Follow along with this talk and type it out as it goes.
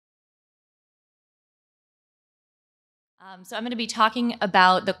So I'm going to be talking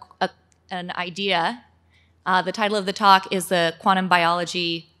about an idea. The title of the talk is the Quantum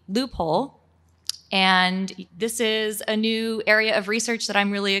Biology Loophole. And this is a new area of research that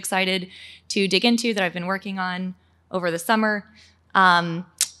I'm really excited to dig into, that I've been working on over the summer. And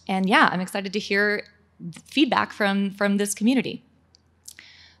yeah, I'm excited to hear feedback from this community.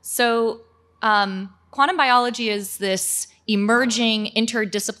 So quantum biology is this emerging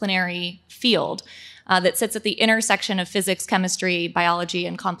interdisciplinary field that sits at the intersection of physics, chemistry, biology,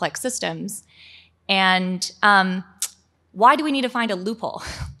 and complex systems. And why do we need to find a loophole?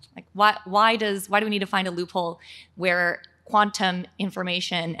 Like, why do we need to find a loophole where quantum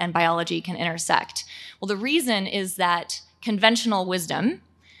information and biology can intersect? Well, the reason is that conventional wisdom,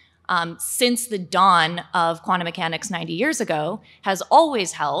 since the dawn of quantum mechanics 90 years ago, has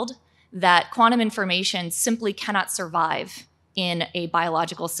always held that quantum information simply cannot survive in a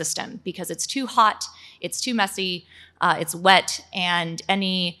biological system because it's too hot, it's too messy, it's wet, and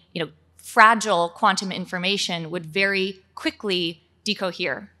any fragile quantum information would very quickly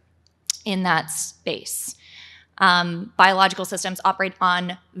decohere in that space. Biological systems operate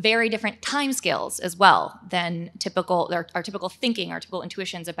on very different timescales as well than our typical thinking, our typical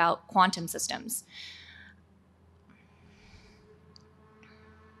intuitions about quantum systems.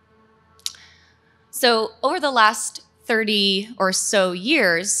 So over the last 30 or so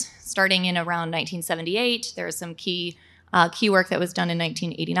years, starting in around 1978, there was some key work that was done in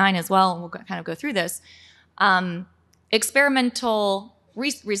 1989 as well, and we'll kind of go through this. Experimental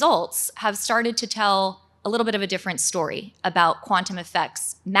results have started to tell a little bit of a different story about quantum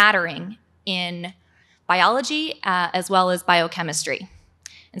effects mattering in biology as well as biochemistry.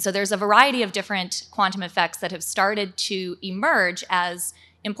 And so there's a variety of different quantum effects that have started to emerge as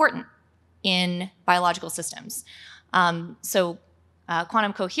important in biological systems.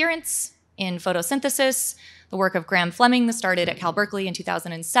 Quantum coherence in photosynthesis, the work of Graham Fleming that started at Cal Berkeley in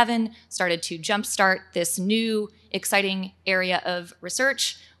 2007, started to jumpstart this new exciting area of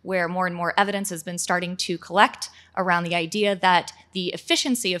research where more and more evidence has been starting to collect around the idea that the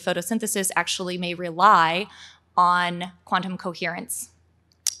efficiency of photosynthesis actually may rely on quantum coherence.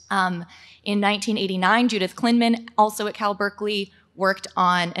 In 1989, Judith Klinman, also at Cal Berkeley, worked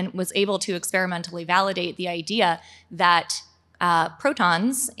on and was able to experimentally validate the idea that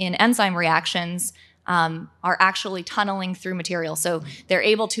protons in enzyme reactions are actually tunneling through material. So they're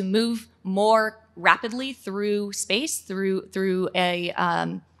able to move more rapidly through space, through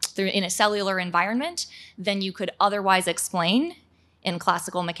in a cellular environment than you could otherwise explain in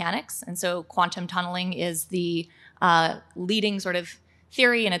classical mechanics. And so quantum tunneling is the leading sort of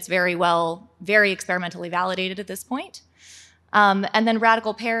theory, and it's very experimentally validated at this point. And then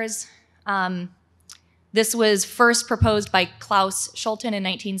radical pairs. This was first proposed by Klaus Schulten in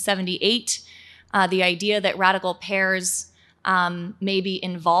 1978. The idea that radical pairs may be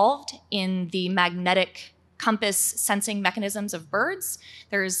involved in the magnetic compass sensing mechanisms of birds.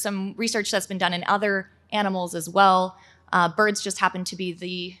 There's some research that's been done in other animals as well. Birds just happen to be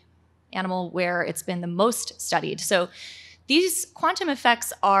the animal where it's been the most studied. So these quantum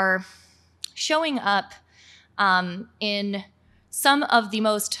effects are showing up in some of the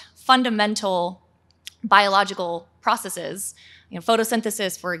most fundamental biological processes.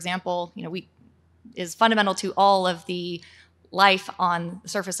 Photosynthesis, for example, is fundamental to all of the life on the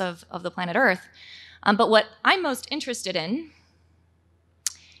surface of the planet Earth. But what I'm most interested in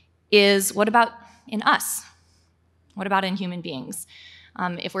is, what about in us? What about in human beings?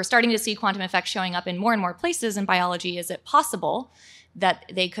 If we're starting to see quantum effects showing up in more and more places in biology, is it possible that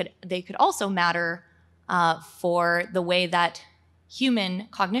they could also matter for the way that human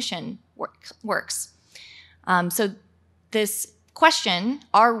cognition works? So this question,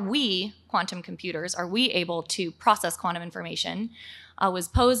 are we quantum computers? Are we able to process quantum information? Was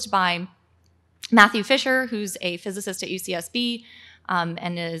posed by Matthew Fisher, who's a physicist at UCSB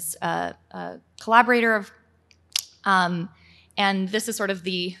and is a collaborator of. And this is sort of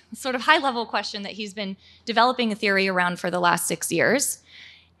the high-level question that he's been developing a theory around for the last 6 years.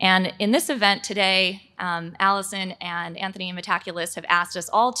 And in this event today, Allison and Anthony Metaculus have asked us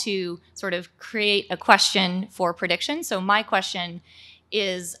all to sort of create a question for prediction. So my question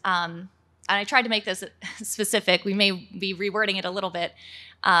is, and I tried to make this specific, we may be rewording it a little bit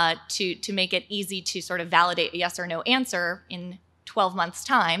to make it easy to sort of validate a yes or no answer in 12 months'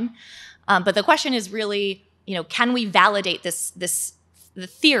 time. But the question is really, can we validate the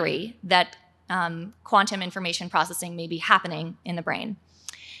theory that quantum information processing may be happening in the brain?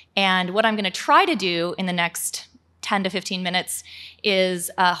 And what I'm going to try to do in the next 10 to 15 minutes is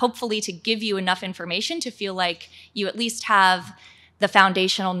hopefully to give you enough information to feel like you at least have the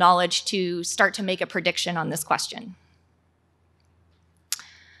foundational knowledge to start to make a prediction on this question.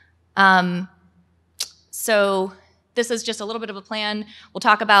 So this is just a little bit of a plan. We'll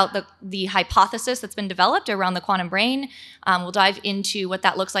talk about the hypothesis that's been developed around the quantum brain. We'll dive into what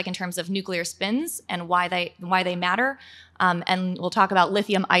that looks like in terms of nuclear spins and why they matter. And we'll talk about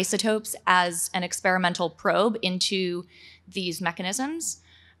lithium isotopes as an experimental probe into these mechanisms.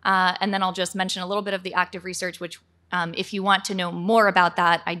 And then I'll just mention a little bit of the active research, which if you want to know more about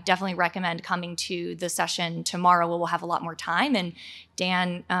that, I definitely recommend coming to the session tomorrow where we'll have a lot more time. And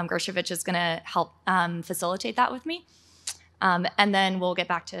Dan Gershevich is going to help facilitate that with me. And then we'll get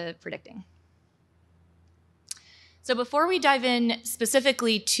back to predicting. So before we dive in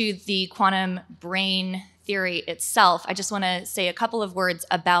specifically to the quantum brain theory itself, I just want to say a couple of words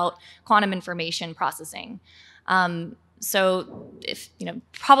about quantum information processing. So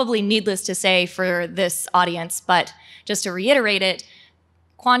probably needless to say for this audience, but just to reiterate it,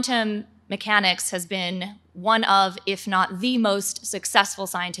 quantum mechanics has been one of, if not the most successful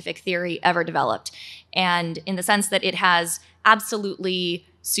scientific theory ever developed. And in the sense that it has absolutely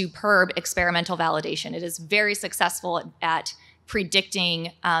superb experimental validation. It is very successful at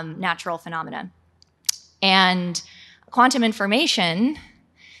predicting natural phenomena. And quantum information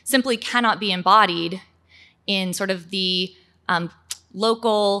simply cannot be embodied in sort of the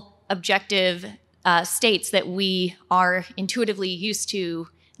local objective states that we are intuitively used to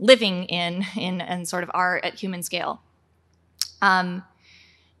living in sort of are at human scale. And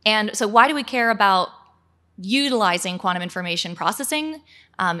so why do we care about utilizing quantum information processing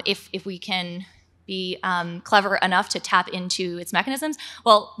if we can be clever enough to tap into its mechanisms?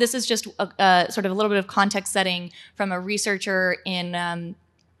 Well, this is just sort of a little bit of context setting from a researcher in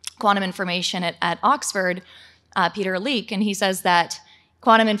quantum information at Oxford, Peter Leak, and he says that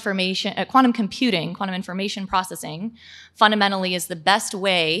quantum computing, quantum information processing, fundamentally is the best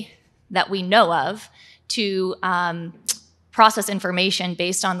way that we know of to process information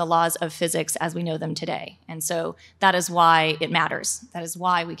based on the laws of physics as we know them today. And so that is why it matters. That is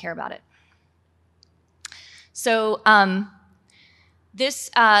why we care about it. So this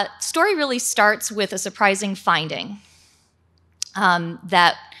story really starts with a surprising finding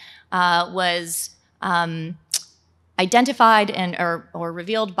that was identified or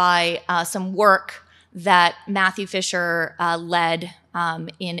revealed by some work that Matthew Fisher led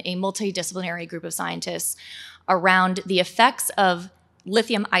in a multidisciplinary group of scientists around the effects of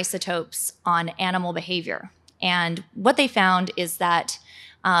lithium isotopes on animal behavior. And what they found is that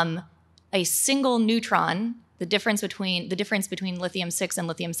a single neutron, the difference between lithium-6 and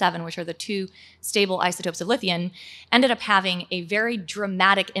lithium-7, which are the two stable isotopes of lithium, ended up having a very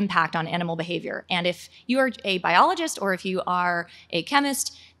dramatic impact on animal behavior. And if you are a biologist or if you are a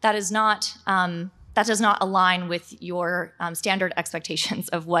chemist, that does not align with your standard expectations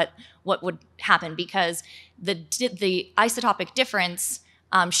of what would happen, because the isotopic difference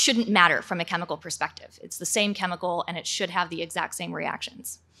shouldn't matter from a chemical perspective. It's the same chemical and it should have the exact same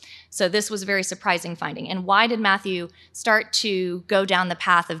reactions. So this was a very surprising finding. And why did Matthew start to go down the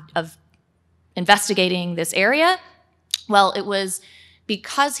path of investigating this area? Well, it was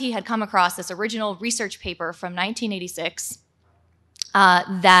because he had come across this original research paper from 1986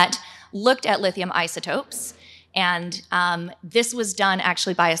 that looked at lithium isotopes. And this was done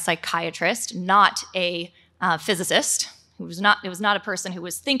actually by a psychiatrist, not a physicist. It was not a person who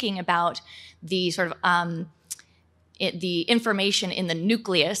was thinking about the sort of the information in the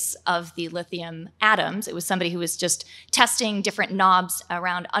nucleus of the lithium atoms. It was somebody who was just testing different knobs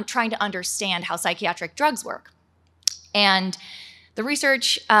around trying to understand how psychiatric drugs work. And the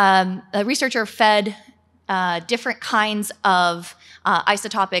researcher fed different kinds of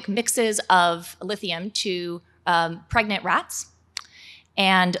isotopic mixes of lithium to pregnant rats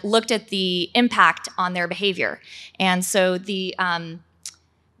and looked at the impact on their behavior. And so the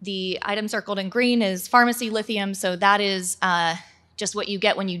item circled in green is pharmacy lithium. So that is just what you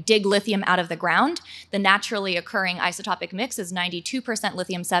get when you dig lithium out of the ground. The naturally occurring isotopic mix is 92%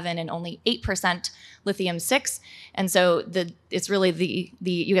 lithium-7 and only 8% lithium-6. And so it's really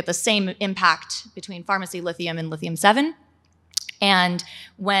you get the same impact between pharmacy lithium and lithium-7. And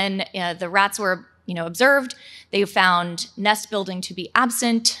when the rats were observed, they found nest building to be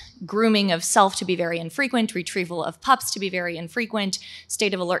absent, grooming of self to be very infrequent, retrieval of pups to be very infrequent,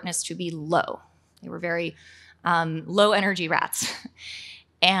 state of alertness to be low. They were very low energy rats.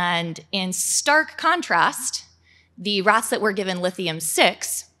 And in stark contrast, the rats that were given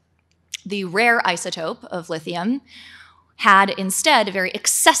lithium-6, the rare isotope of lithium, had instead a very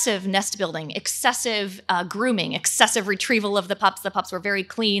excessive nest building, excessive grooming, excessive retrieval of the pups. The pups were very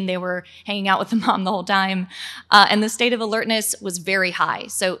clean. They were hanging out with the mom the whole time. And the state of alertness was very high.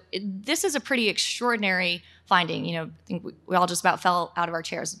 So this is a pretty extraordinary finding. I think we all just about fell out of our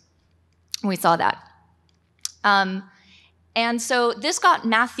chairs We saw that. And so this got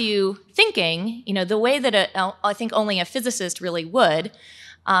Matthew thinking, the way that I think only a physicist really would,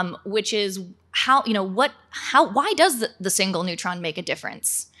 which is why does the single neutron make a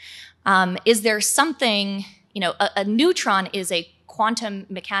difference? Is there something, a neutron is a quantum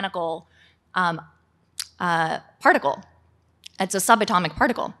mechanical particle. It's a subatomic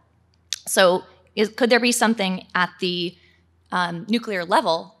particle. So could there be something at the nuclear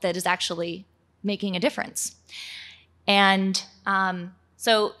level that is actually making a difference? And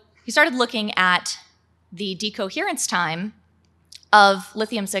so he started looking at the decoherence time of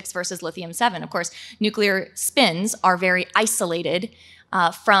lithium-6 versus lithium-7. Of course, nuclear spins are very isolated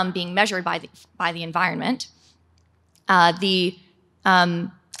from being measured by the environment. The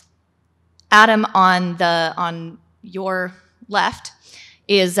atom on your left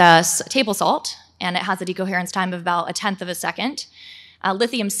is table salt, and it has a decoherence time of about 1/10 of a second.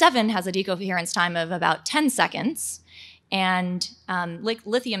 Lithium-7 has a decoherence time of about 10 seconds. And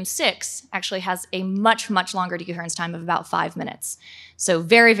lithium-6 actually has a much, much longer decoherence time of about 5 minutes. So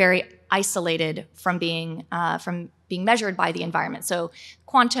very, very isolated from being measured by the environment. So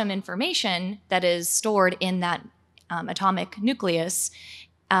quantum information that is stored in that atomic nucleus,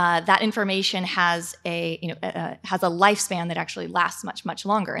 that information has a lifespan that actually lasts much, much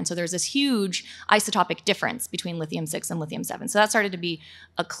longer. And so there's this huge isotopic difference between lithium-6 and lithium-7. So that started to be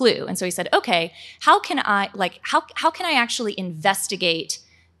a clue. And so he said, okay, how can I actually investigate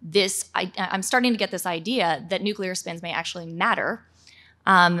this? I'm starting to get this idea that nuclear spins may actually matter.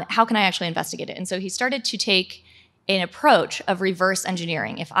 How can I actually investigate it? And so he started to take an approach of reverse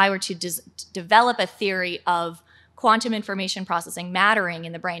engineering. If I were to develop a theory of quantum information processing mattering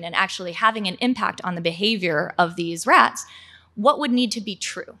in the brain and actually having an impact on the behavior of these rats, what would need to be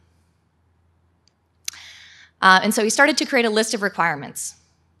true? And so he started to create a list of requirements.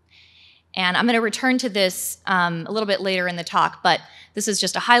 And I'm going to return to this a little bit later in the talk, but this is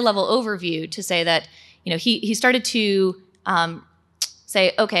just a high-level overview to say that he started to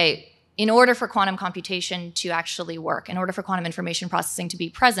say, okay, in order for quantum computation to actually work, in order for quantum information processing to be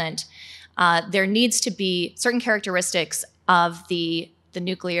present, there needs to be certain characteristics of the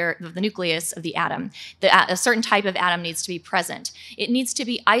nucleus of the atom. A certain type of atom needs to be present. It needs to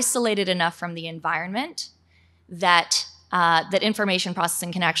be isolated enough from the environment that information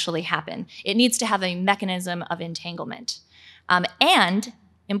processing can actually happen. It needs to have a mechanism of entanglement. And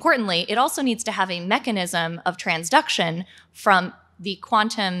importantly, it also needs to have a mechanism of transduction from the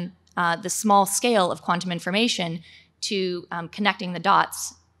small scale of quantum information to connecting the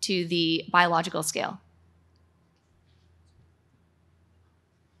dots to the biological scale.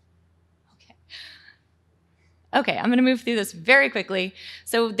 Okay, I'm going to move through this very quickly.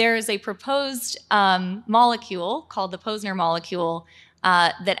 So there's a proposed molecule called the Posner molecule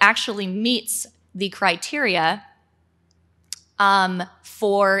that actually meets the criteria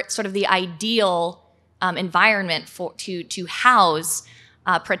for sort of the ideal environment to house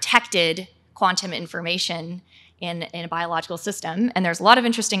protected quantum information in a biological system. And there's a lot of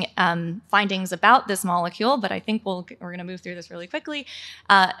interesting findings about this molecule, but I think we're going to move through this really quickly.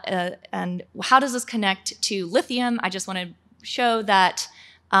 And how does this connect to lithium? I just want to show that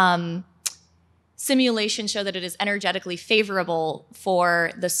simulations show that it is energetically favorable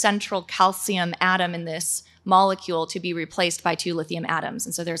for the central calcium atom in this molecule to be replaced by 2 lithium atoms.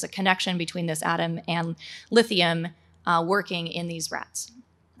 And so there's a connection between this atom and lithium working in these rats.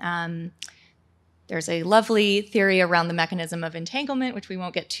 There's a lovely theory around the mechanism of entanglement, which we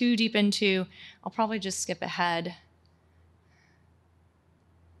won't get too deep into. I'll probably just skip ahead.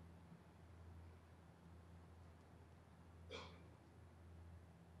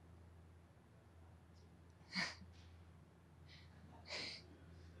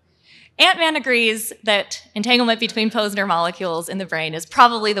 Ant-Man agrees that entanglement between Posner molecules in the brain is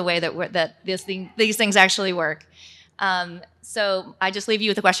probably the way that these things actually work. So I just leave you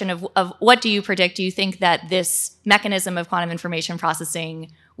with the question of what do you predict? Do you think that this mechanism of quantum information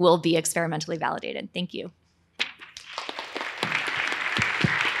processing will be experimentally validated? Thank you.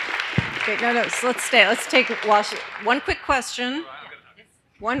 Okay, no, so let's stay. Let's take one quick question.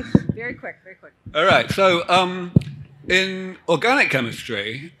 One very quick. All right. So in organic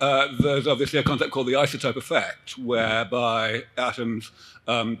chemistry, there's obviously a concept called the isotope effect, whereby atoms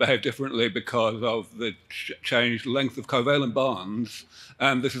behave differently because of the changed length of covalent bonds.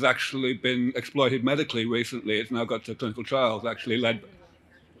 And this has actually been exploited medically recently. It's now got to clinical trials actually led.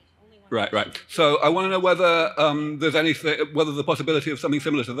 Right. So I want to know whether whether the possibility of something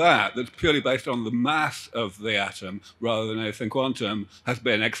similar to that's purely based on the mass of the atom rather than anything quantum has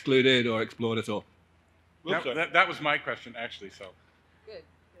been excluded or explored at all. That was my question, actually. So. Good.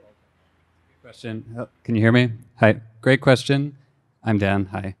 Question. Can you hear me? Hi. Great question. I'm Dan.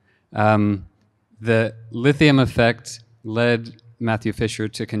 Hi. The lithium effect led Matthew Fisher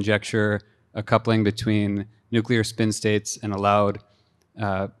to conjecture a coupling between nuclear spin states and allowed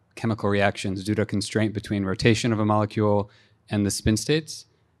chemical reactions due to a constraint between rotation of a molecule and the spin states.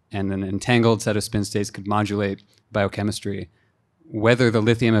 And an entangled set of spin states could modulate biochemistry. Whether the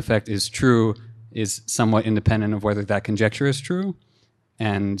lithium effect is true is somewhat independent of whether that conjecture is true.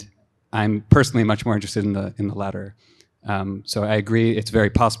 And I'm personally much more interested in the latter. So I agree, it's very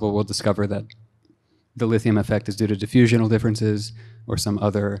possible we'll discover that the lithium effect is due to diffusional differences or some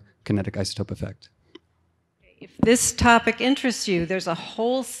other kinetic isotope effect. If this topic interests you, there's a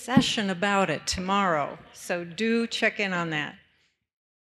whole session about it tomorrow, so do check in on that.